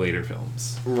the later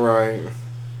films. Right.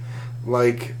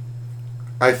 Like,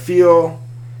 I feel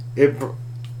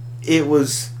it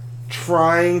was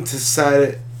trying to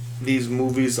set these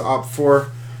movies up for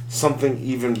something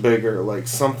even bigger, like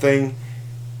something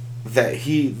that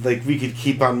we could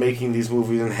keep on making these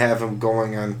movies and have him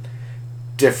going on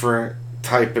different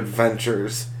type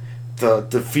adventures to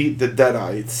defeat the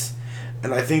Deadites.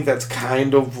 And I think that's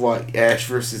kind of what Ash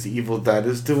vs. Evil Dead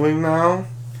is doing now.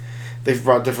 They've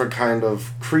brought different kind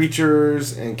of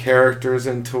creatures and characters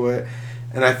into it.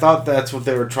 And I thought that's what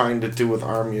they were trying to do with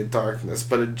Army of Darkness,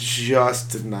 but it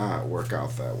just did not work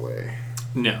out that way.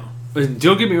 No.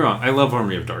 Don't get me wrong, I love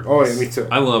Army of Darkness. Oh, yeah, me too.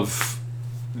 I love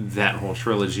that whole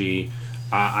trilogy.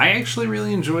 I actually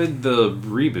really enjoyed the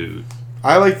reboot.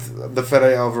 I liked the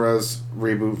Fede Alvarez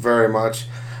reboot very much.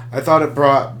 I thought it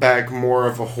brought back more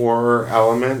of a horror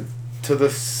element to the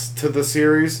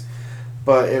series,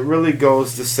 but it really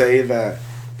goes to say that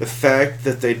the fact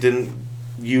that they didn't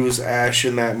use Ash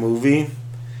in that movie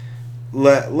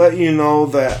let you know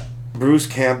that Bruce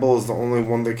Campbell is the only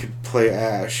one that could play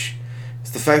Ash. It's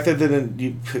the fact that they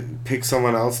didn't pick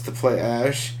someone else to play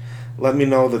Ash let me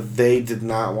know that they did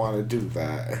not want to do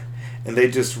that, and they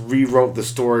just rewrote the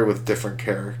story with different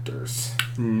characters.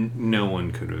 No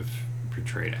one could have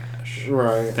portrayed Ash.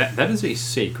 Right. That is a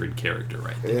sacred character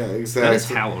right there. Yeah, exactly. That is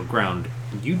hallowed ground.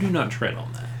 You do not tread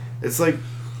on that. It's like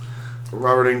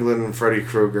Robert Englund and Freddy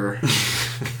Krueger.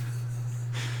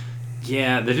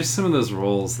 Yeah, they're just some of those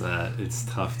roles that it's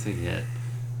tough to get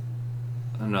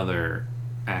another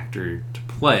actor to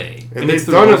play. And they've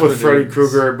done it with Freddy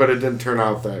Krueger, but it didn't turn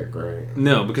out that great.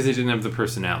 No, because they didn't have the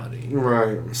personality.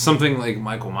 Right. Something like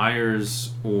Michael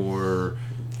Myers or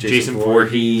Jason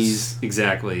Voorhees.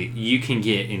 Exactly. You can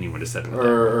get anyone to step in.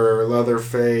 Or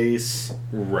Leatherface.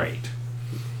 Right.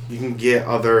 You can get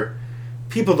other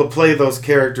people to play those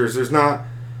characters. There's not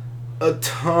a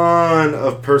ton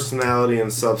of personality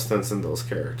and substance in those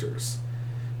characters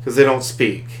because they don't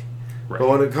speak. Right. But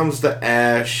when it comes to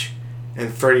Ash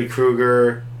and Freddy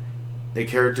Krueger and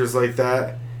characters like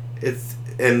that,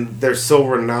 and they're so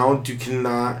renowned, you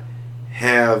cannot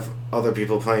have other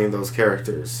people playing those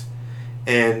characters.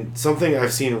 And something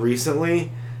I've seen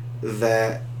recently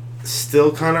that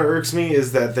still kind of irks me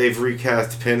is that they've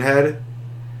recast Pinhead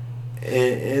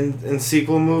in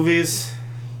sequel movies.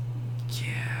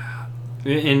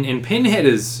 And Pinhead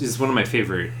is one of my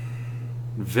favorite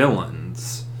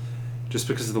villains. just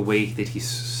because of the way that he's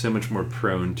so much more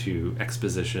prone to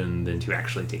exposition than to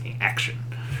actually taking action.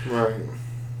 Right.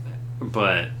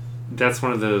 But that's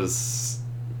one of those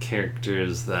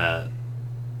characters that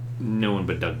no one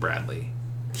but Doug Bradley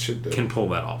Should do. can pull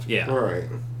that off. Yeah. Right.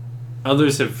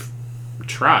 Others have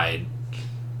tried,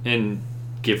 and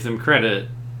give them credit.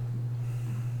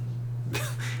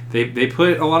 They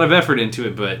put a lot of effort into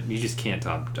it, but you just can't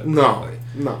top Doug Bradley.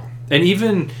 No. And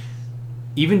even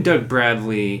Doug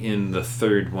Bradley in the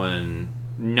third one,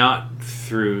 not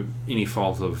through any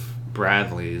fault of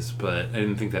Bradley's, but I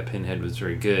didn't think that Pinhead was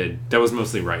very good. That was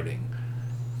mostly writing.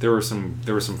 There were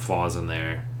some flaws in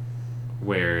there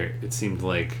where it seemed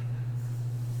like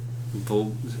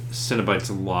the Cenobite's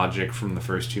logic from the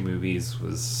first two movies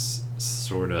was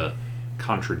sort of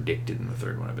contradicted in the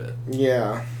third one a bit.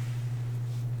 Yeah.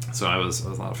 So I was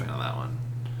not a fan of that one.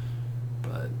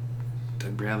 But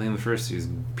Doug Bradley in the first two is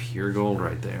pure gold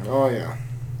right there. Oh, yeah.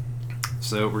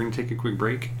 So we're going to take a quick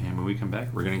break, and when we come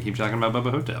back, we're going to keep talking about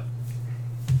Bubba Hotep.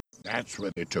 That's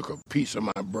where they took a piece of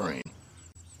my brain.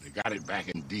 They got it back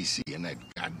in D.C. in that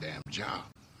goddamn job.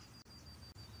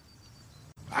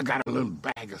 I got a little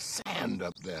bag of sand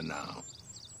up there now.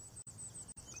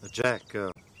 Jack,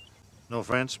 no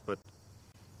offense, but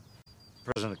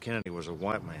President Kennedy was a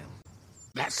white man.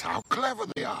 That's how clever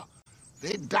they are.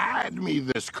 They dyed me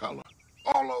this color,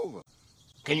 all over.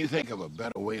 Can you think of a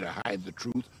better way to hide the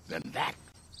truth than that?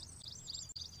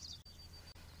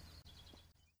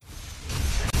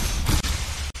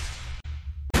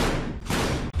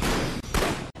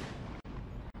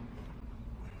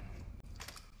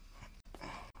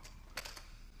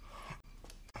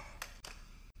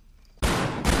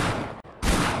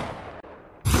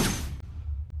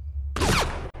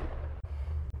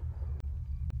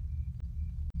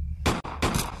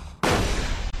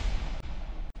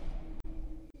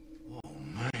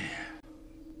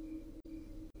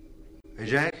 Hey,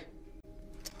 Jack?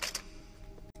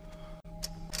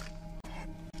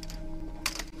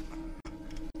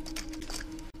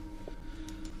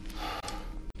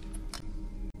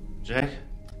 Jack?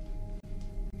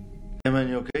 Hey, man,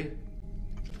 you okay?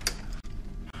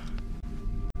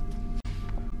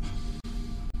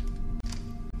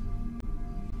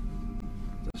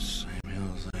 The same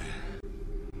hell's that.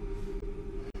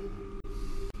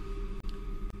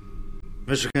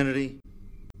 Mr. Kennedy?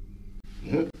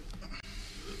 Yep.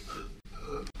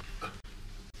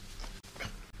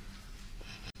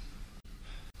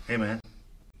 Hey, man.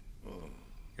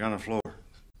 You're on the floor.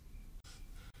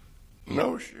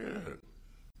 No shit.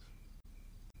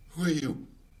 Who are you?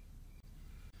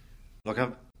 Look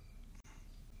up.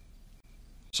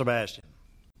 Sebastian.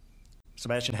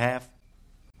 Sebastian Half.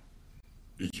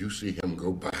 Did you see him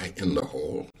go by in the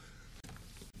hall?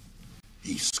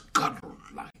 He scuttled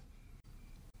like.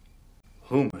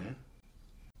 Who, man?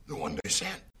 The one they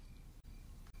sent.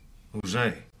 Who's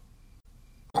they?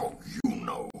 Oh, you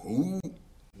know who?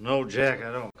 No, Jack,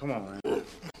 I don't. Come on, man.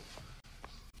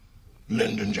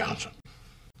 Lyndon Johnson.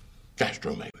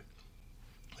 Castro, maybe.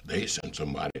 They sent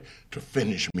somebody to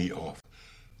finish me off.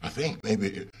 I think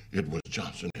maybe it was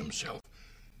Johnson himself.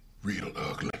 Real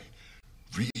ugly.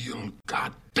 Real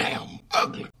goddamn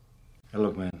ugly. Hey,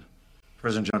 look, man.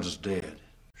 President Johnson's dead.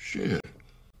 Shit.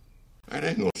 That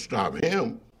ain't gonna stop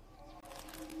him.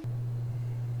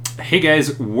 Hey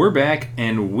guys, we're back,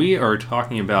 and we are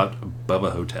talking about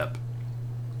Bubba Hotep.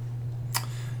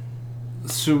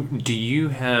 So, do you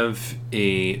have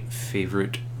a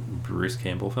favorite Bruce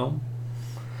Campbell film?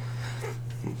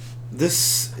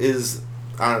 This is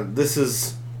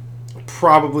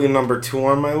probably number 2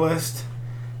 on my list.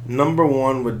 Number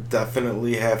 1 would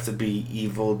definitely have to be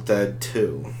Evil Dead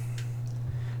 2.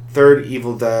 Third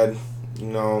Evil Dead,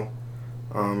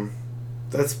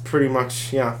 that's pretty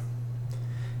much, yeah.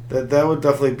 That would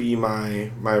definitely be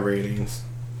my ratings.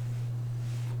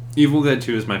 Evil Dead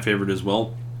 2 is my favorite as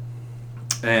well.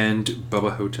 And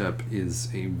Bubba Hotep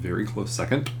is a very close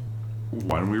second.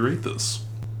 Why don't we rate this?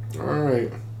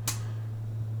 Alright.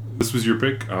 This was your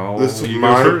pick. This is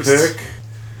my pick.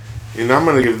 And I'm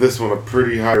going to give this one a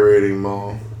pretty high rating,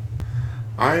 Mo.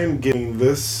 I am giving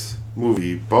this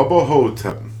movie, Bubba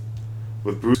Hotep,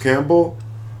 with Bruce Campbell,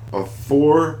 a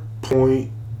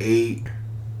 4.8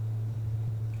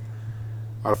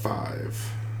 out of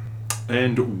 5.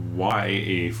 And why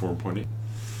a 4.8?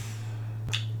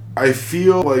 I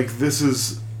feel like this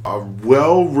is a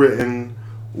well-written,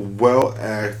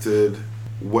 well-acted,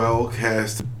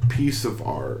 well-cast piece of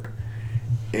art.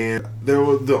 And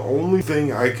the only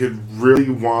thing I could really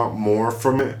want more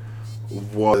from it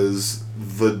was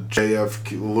the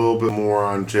JFK, a little bit more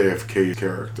on JFK's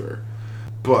character.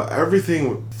 But everything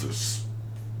was just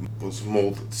was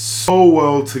molded so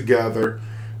well together.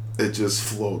 It just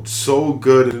flowed so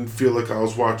good. I didn't feel like I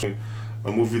was watching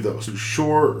a movie that was too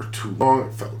short or too long.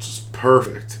 It felt just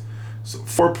perfect. So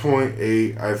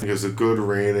 4.8 I think is a good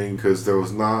rating because there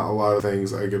was not a lot of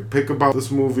things I could pick about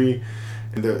this movie,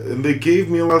 and they gave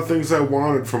me a lot of things I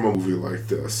wanted from a movie like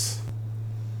this.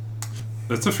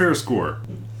 That's a fair score.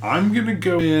 I'm going to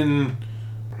go in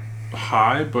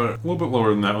high, but a little bit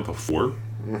lower than that with a 4.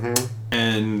 Mm-hmm.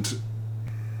 And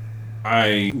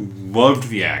I loved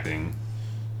the acting,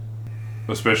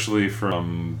 especially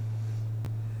from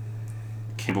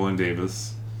Campbell and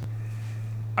Davis.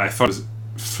 I thought it was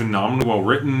phenomenally well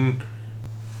written,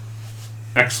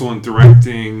 excellent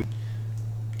directing.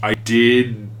 I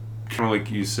did, kind of like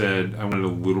you said, I wanted a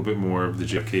little bit more of the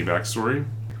JFK backstory.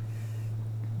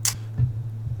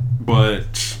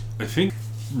 But I think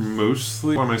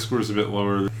mostly why my score is a bit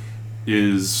lower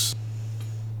is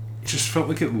it just felt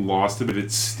like it lost a bit of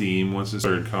its steam once it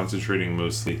started concentrating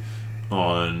mostly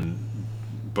on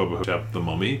Bubba Hotep the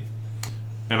Mummy.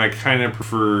 And I kind of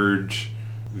preferred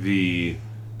the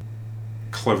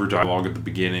clever dialogue at the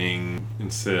beginning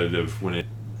instead of when it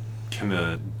kind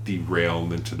of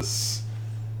derailed into this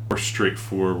more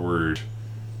straightforward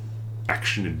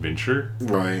action adventure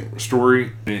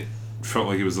story. It felt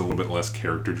like it was a little bit less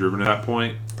character driven at that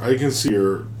point. I can see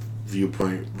your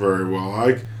viewpoint very well.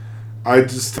 I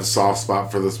just have a soft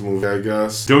spot for this movie, I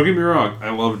guess. Don't get me wrong, I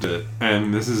loved it,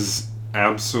 and this is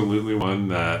absolutely one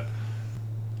that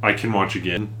I can watch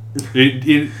again.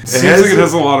 It seems like it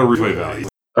has a lot of replay value.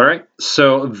 All right,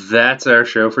 so that's our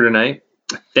show for tonight.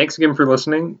 Thanks again for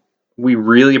listening. We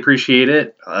really appreciate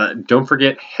it. Don't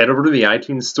forget, head over to the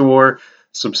iTunes store,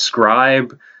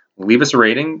 subscribe, leave us a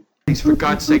rating. Please, for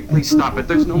God's sake, please stop it.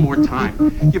 There's no more time.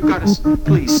 You've got to...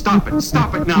 Please, stop it.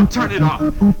 Stop it now. Turn it off.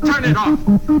 Turn it off.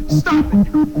 Stop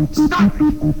it. Stop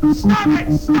it. Stop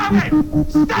it. Stop it.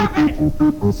 Stop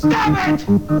it. Stop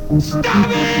it. Stop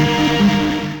it.